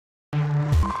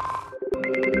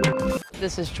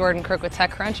This is Jordan Crook with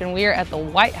TechCrunch, and we are at the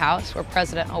White House where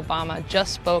President Obama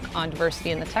just spoke on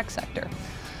diversity in the tech sector.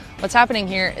 What's happening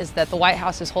here is that the White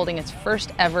House is holding its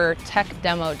first ever Tech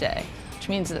Demo Day, which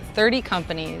means that 30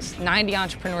 companies, 90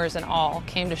 entrepreneurs in all,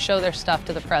 came to show their stuff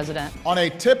to the president. On a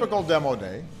typical demo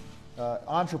day,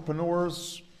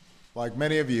 entrepreneurs, like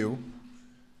many of you,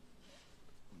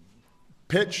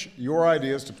 pitch your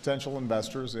ideas to potential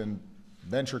investors in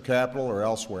venture capital or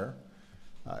elsewhere.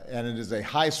 And it is a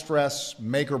high-stress,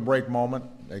 make-or-break moment.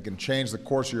 It can change the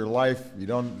course of your life.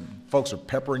 Folks are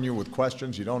peppering you with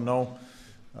questions. You don't know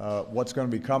what's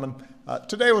going to be coming.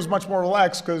 Today was much more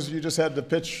relaxed because you just had to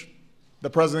pitch the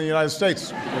President of the United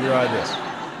States with your ideas.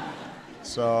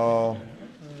 So,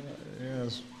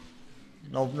 yes,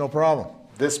 no problem.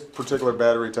 This particular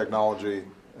battery technology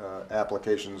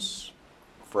applications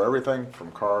for everything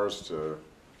from cars to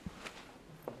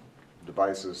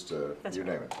devices to you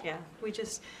name it. Yeah, we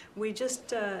just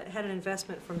had an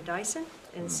investment from Dyson,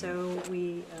 and so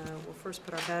we will first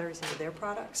put our batteries into their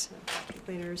products, vacuum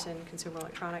cleaners and consumer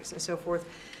electronics and so forth.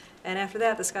 And after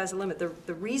that, the sky's the limit.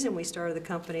 The reason we started the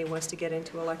company was to get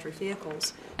into electric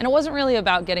vehicles. And it wasn't really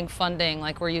about getting funding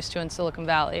like we're used to in Silicon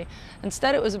Valley.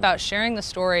 Instead, it was about sharing the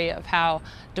story of how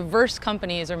diverse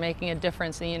companies are making a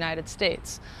difference in the United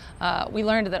States. We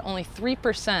learned that only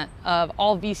 3% of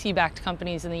all VC-backed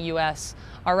companies in the U.S.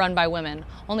 are run by women,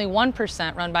 only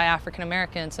 1% run by African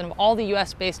Americans, and of all the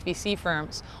U.S.-based VC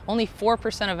firms, only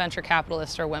 4% of venture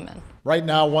capitalists are women. Right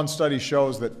now, one study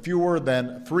shows that fewer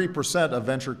than 3% of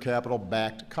venture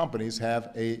capital-backed companies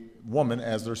have a woman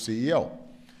as their CEO.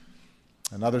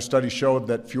 Another study showed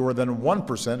that fewer than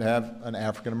 1% have an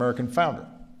African American founder.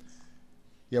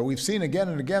 Yeah, we've seen again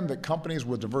and again that companies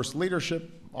with diverse leadership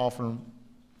often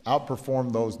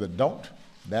outperform those that don't.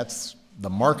 That's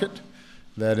the market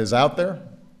that is out there,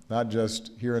 not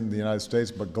just here in the United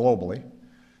States, but globally.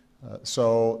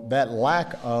 So that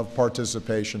lack of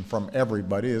participation from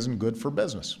everybody isn't good for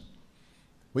business.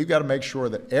 We've got to make sure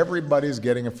that everybody's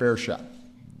getting a fair shot.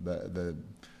 The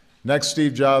next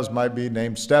Steve Jobs might be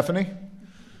named Stephanie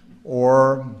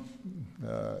or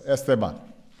Esteban.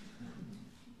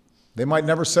 They might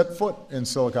never set foot in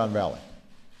Silicon Valley.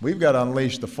 We've got to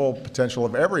unleash the full potential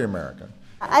of every American.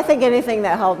 I think anything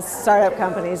that helps startup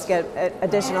companies get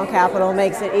additional capital,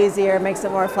 makes it easier, makes it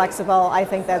more flexible, I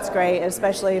think that's great,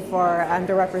 especially for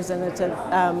underrepresented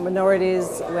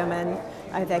minorities, women.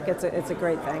 I think it's a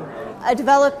great thing. I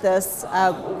developed this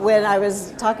when I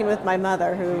was talking with my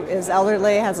mother, who is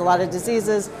elderly, has a lot of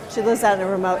diseases. She lives out in a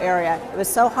remote area. It was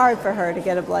so hard for her to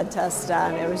get a blood test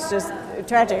done. It was just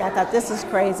tragic. I thought, this is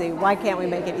crazy. Why can't we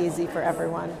make it easy for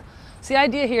everyone? So the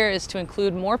idea here is to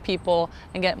include more people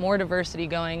and get more diversity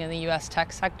going in the U.S.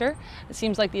 tech sector. It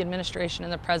seems like the administration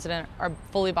and the president are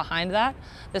fully behind that.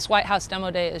 This White House Demo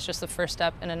Day is just the first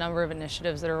step in a number of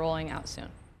initiatives that are rolling out soon.